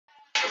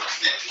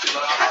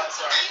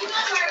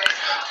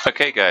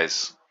Okay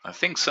guys, I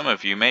think some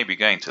of you may be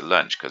going to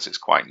lunch because it's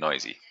quite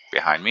noisy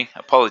behind me.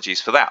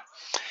 Apologies for that.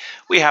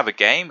 We have a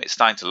game. It's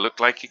starting to look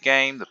like a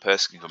game. The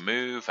person can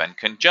move and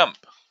can jump.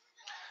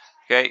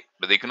 Okay,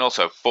 but they can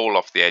also fall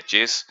off the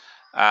edges.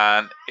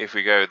 And if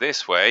we go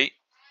this way,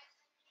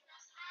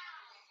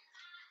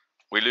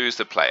 we lose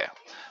the player.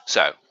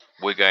 So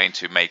we're going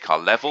to make our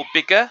level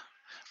bigger.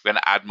 We're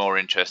going to add more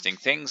interesting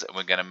things, and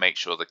we're going to make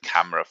sure the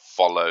camera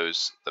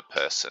follows the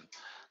person,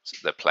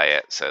 the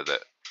player, so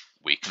that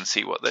we can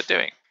see what they're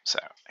doing. So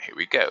here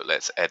we go.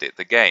 Let's edit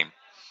the game.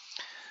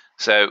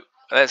 So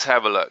let's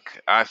have a look.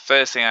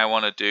 First thing I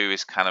want to do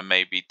is kind of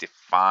maybe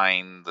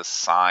define the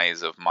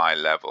size of my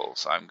level.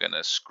 So I'm going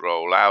to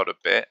scroll out a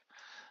bit.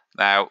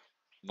 Now,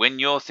 when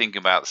you're thinking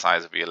about the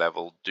size of your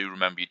level, do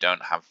remember you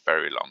don't have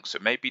very long. So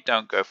maybe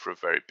don't go for a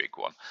very big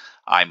one.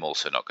 I'm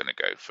also not going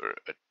to go for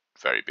a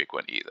very big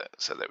one either.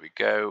 So there we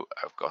go.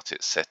 I've got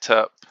it set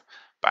up.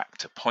 Back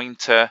to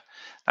pointer.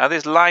 Now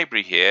this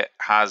library here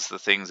has the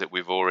things that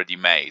we've already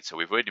made. So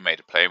we've already made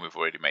a plane, we've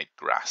already made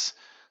grass.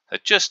 So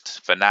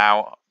just for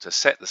now, to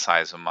set the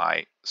size of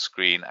my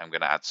screen, I'm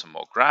going to add some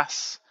more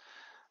grass.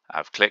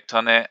 I've clicked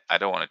on it. I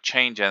don't want to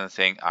change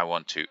anything. I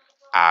want to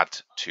add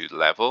to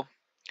level.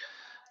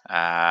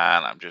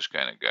 And I'm just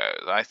going to go,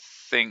 I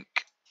think,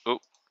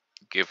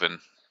 given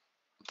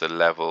the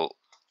level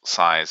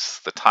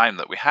size, the time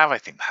that we have, I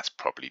think that's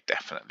probably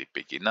definitely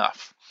big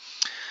enough.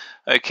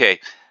 Okay,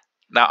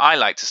 now I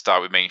like to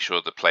start with making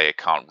sure the player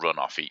can't run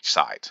off each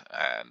side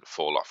and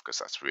fall off, because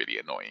that's really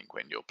annoying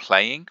when you're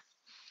playing.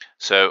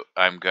 So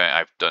I've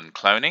done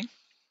cloning.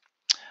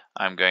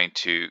 I'm going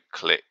to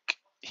click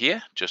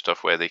here, just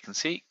off where they can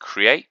see,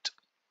 create,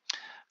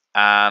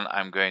 and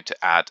I'm going to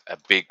add a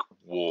big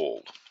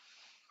wall.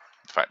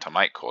 In fact, I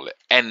might call it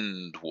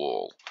end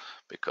wall,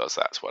 because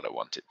that's what I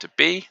want it to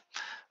be.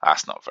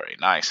 That's not very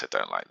nice. I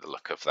don't like the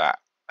look of that.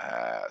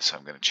 So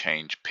I'm going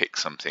to pick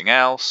something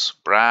else,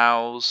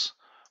 browse,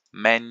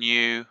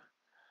 menu,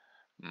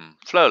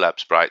 Flowlab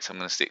sprites. I'm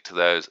going to stick to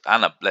those,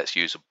 and let's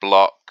use a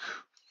block.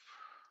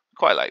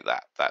 Quite like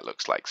that. That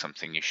looks like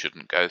something you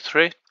shouldn't go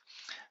through.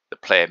 The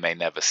player may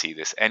never see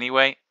this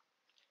anyway.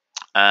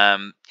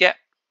 Yeah,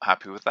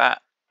 happy with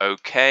that.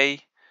 Okay.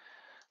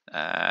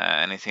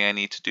 Anything I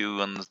need to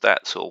do on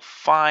that's all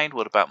fine.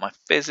 What about my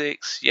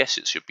physics? Yes,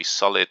 it should be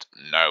solid.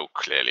 No,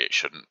 clearly it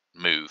shouldn't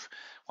move.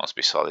 It wants to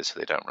be solid so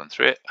they don't run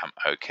through it. I'm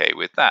okay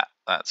with that.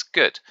 That's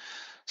good.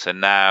 So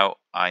now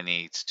I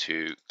need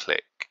to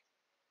click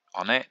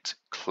on it,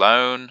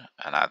 clone,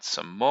 and add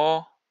some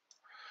more.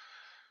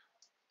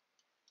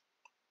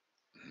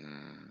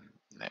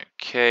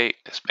 Okay,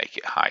 let's make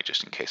it high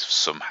just in case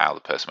somehow the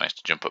person managed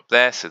to jump up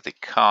there, so they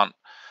can't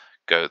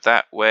go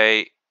that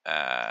way.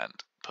 And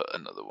put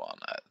another one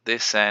at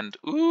this end.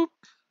 Oop,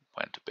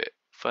 went a bit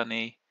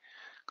funny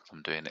because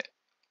I'm doing it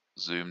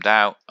zoomed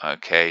out.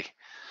 Okay,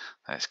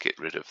 let's get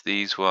rid of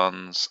these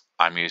ones.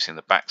 I'm using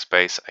the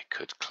backspace. I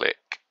could click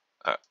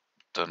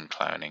done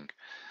cloning.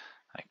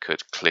 I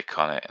could click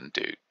on it and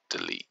do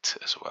delete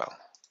as well.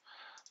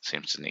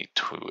 Seems to need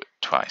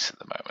twice at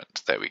the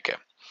moment. There we go.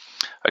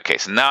 Okay,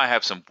 so now I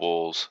have some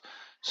walls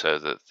so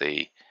that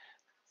the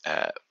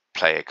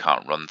player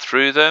can't run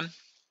through them.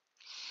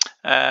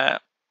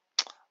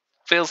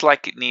 Feels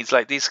like it needs,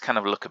 like these kind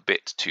of look a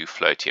bit too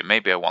floaty.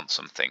 Maybe I want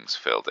some things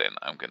filled in.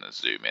 I'm going to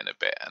zoom in a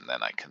bit and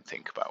then I can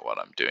think about what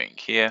I'm doing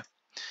here.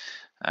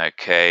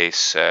 Okay,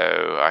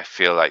 so I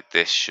feel like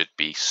this should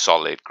be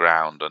solid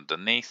ground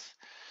underneath.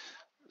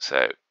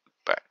 So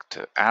back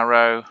to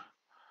arrow,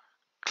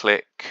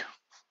 click,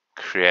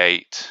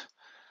 create.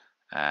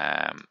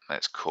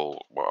 Let's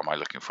call, what am I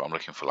looking for? I'm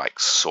looking for like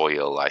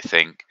soil, I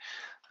think.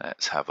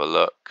 Let's have a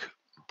look.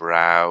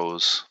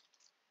 Browse,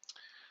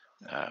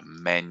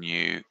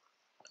 menu,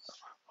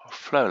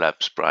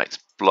 Flowlab sprites,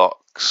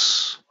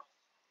 blocks.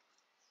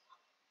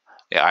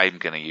 Yeah, I'm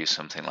going to use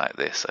something like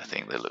this. I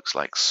think that looks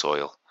like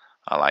soil.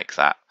 I like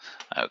that.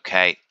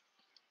 Okay.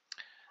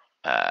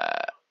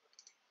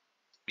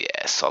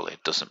 Yeah, solid,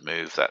 doesn't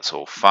move. That's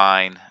all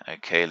fine.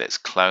 Okay, let's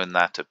clone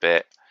that a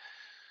bit.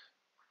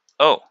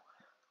 Oh,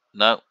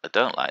 no, I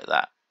don't like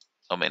that.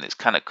 I mean, it's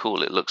kind of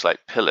cool. It looks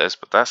like pillars,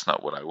 but that's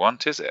not what I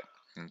want, is it?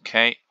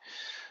 Okay,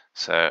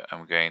 so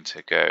I'm going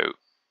to go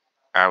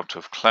out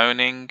of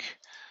cloning.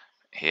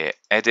 Here,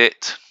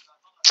 edit.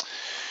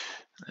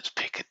 Let's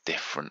pick a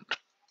different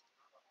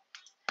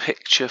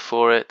picture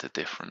for it, a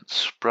different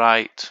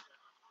sprite.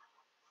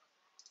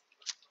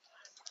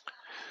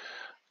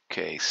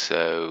 Okay,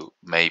 so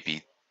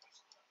maybe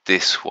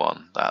this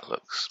one,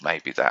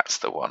 maybe that's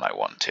the one I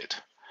wanted.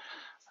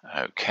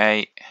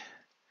 Okay.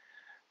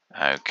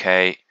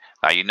 Okay.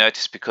 Now you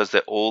notice because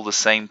they're all the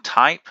same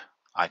type,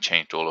 I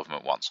changed all of them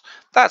at once.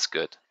 That's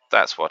good.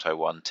 That's what I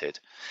wanted.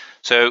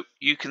 So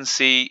you can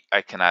see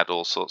I can add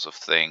all sorts of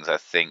things. I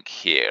think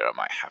here I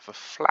might have a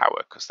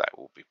flower because that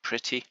will be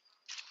pretty.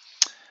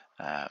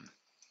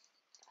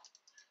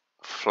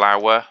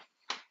 Flower.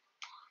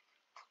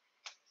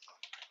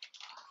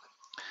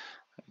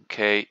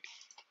 Okay.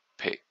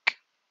 Pick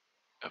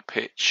a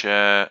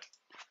picture.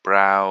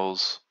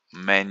 Browse.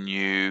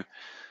 menu,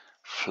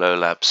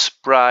 Flowlab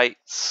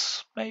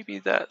sprites. Maybe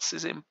that's,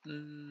 is it?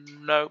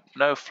 No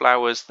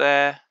flowers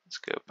there. Let's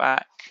go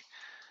back.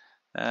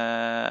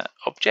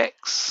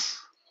 Objects.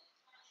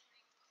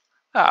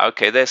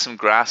 Okay, there's some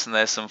grass and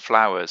there's some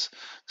flowers.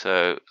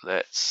 So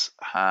let's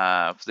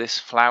have this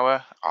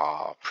flower.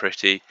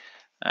 Pretty.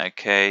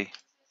 Okay,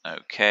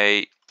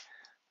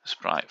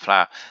 sprite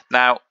flower.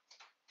 Now,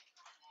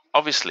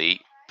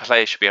 obviously,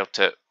 players should be able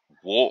to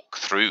walk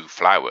through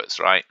flowers,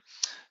 right?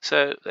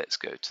 So let's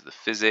go to the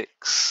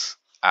physics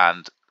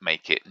and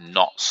make it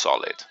not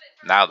solid.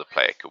 Now the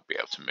player could be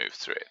able to move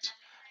through it.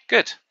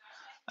 Good.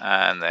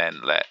 And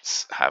then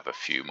let's have a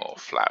few more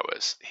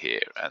flowers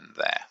here and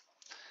there.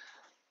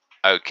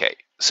 Okay,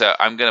 so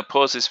I'm going to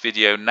pause this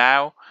video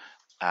now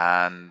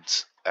and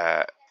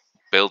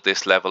build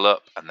this level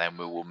up, and then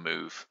we will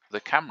move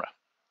the camera.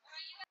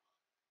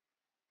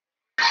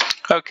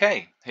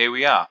 Okay, here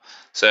we are.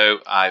 So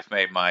I've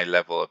made my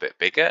level a bit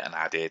bigger and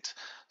added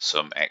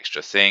some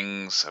extra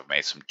things. I've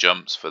made some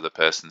jumps for the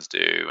person to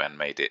do and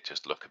made it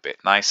just look a bit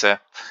nicer.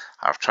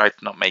 I've tried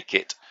to not make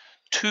it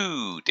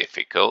too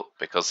difficult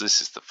because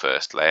this is the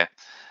first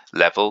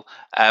level.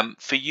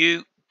 For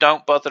you,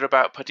 don't bother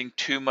about putting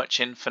too much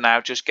in for now.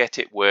 Just get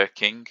it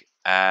working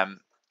and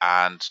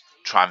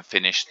try and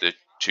finish the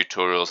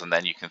tutorials, and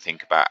then you can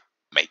think about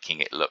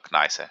making it look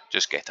nicer.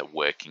 Just get a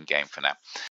working game for now.